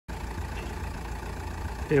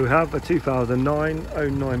Here we have a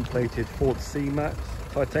 2009 09 plated Ford C-Max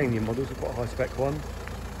titanium model, so quite a high spec one.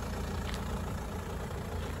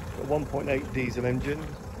 Got a 1.8 diesel engine,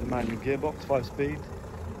 a manual gearbox, 5-speed.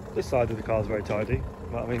 This side of the car is very tidy,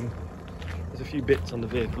 but I mean, there's a few bits on the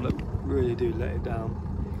vehicle that really do let it down.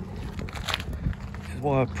 This is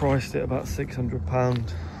why I priced it about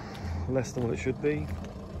 £600 less than what it should be.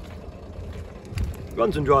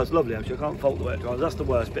 Runs and drives lovely actually, I can't fault the way it drives. That's the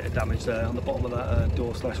worst bit of damage there on the bottom of that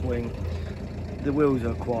door/wing. The wheels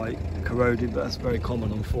are quite corroded, but that's very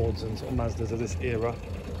common on Fords and sort of Mazdas of this era.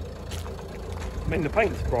 I mean, the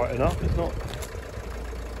paint's bright enough, it's not...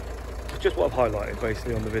 It's just what I've highlighted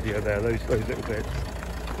basically on the video there, those little bits.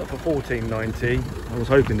 But for £14.90, I was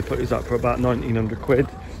hoping to put this up for about 1900 quid.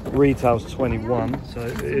 Retail's 21, so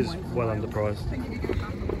it is well underpriced.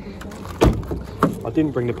 I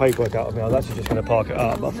didn't bring the paperwork out of me, I was actually just going to park it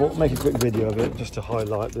up. I thought make a quick video of it just to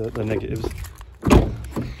highlight the negatives. I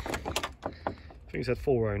think it's had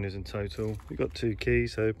 4 owners in total. We've got 2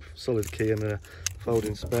 keys, so solid key and a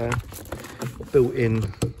folding spare.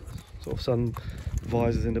 Built-in sort of sun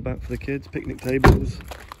visors in the back for the kids, picnic tables,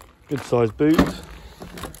 good sized boot.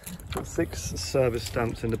 Got 6 service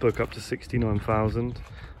stamps in the book up to 69,000.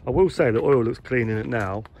 I will say the oil looks clean in it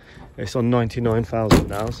now. It's on 99,000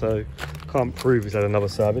 now, so can't prove it's had another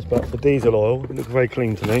service, but for diesel oil, it looks very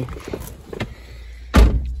clean to me.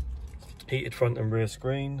 Heated front and rear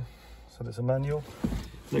screen, so it's a manual.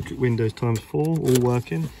 Electric windows ×4, all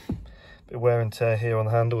working. Bit of wear and tear here on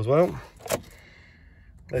the handle as well.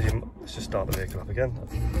 Let's just start the vehicle up again.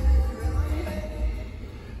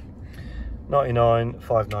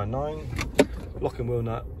 99,599. Lock and wheel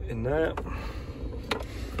nut in there.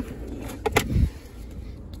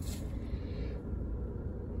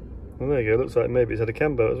 Well, there you go, looks like maybe it's had a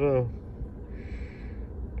cam belt as well.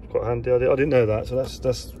 It's quite handy, I didn't know that, so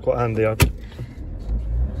that's quite handy. I'm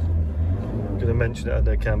going to mention it had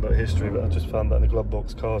their cam belt history, but I just found that in the glove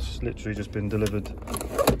box. Car's literally just been delivered.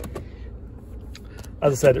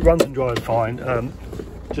 As I said, it runs and drives fine,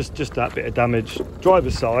 just that bit of damage.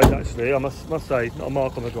 Driver's side, actually, I must say, not a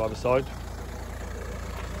mark on the driver's side.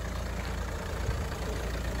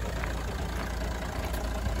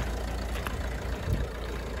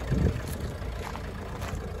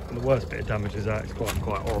 And the worst bit of damage is that it's quite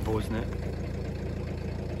horrible, isn't it?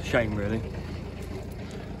 Shame, really.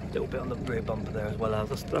 A little bit on the rear bumper there as well.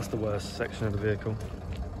 That's the worst section of the vehicle.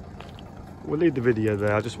 We'll leave the video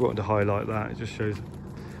there. I just wanted to highlight that. It just shows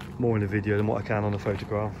more in the video than what I can on the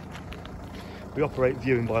photograph. We operate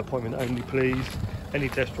viewing by appointment only, please. Any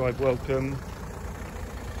test drive welcome.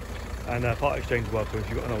 And part exchange welcome if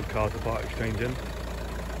you've got an old car to part exchange in.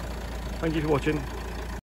 Thank you for watching.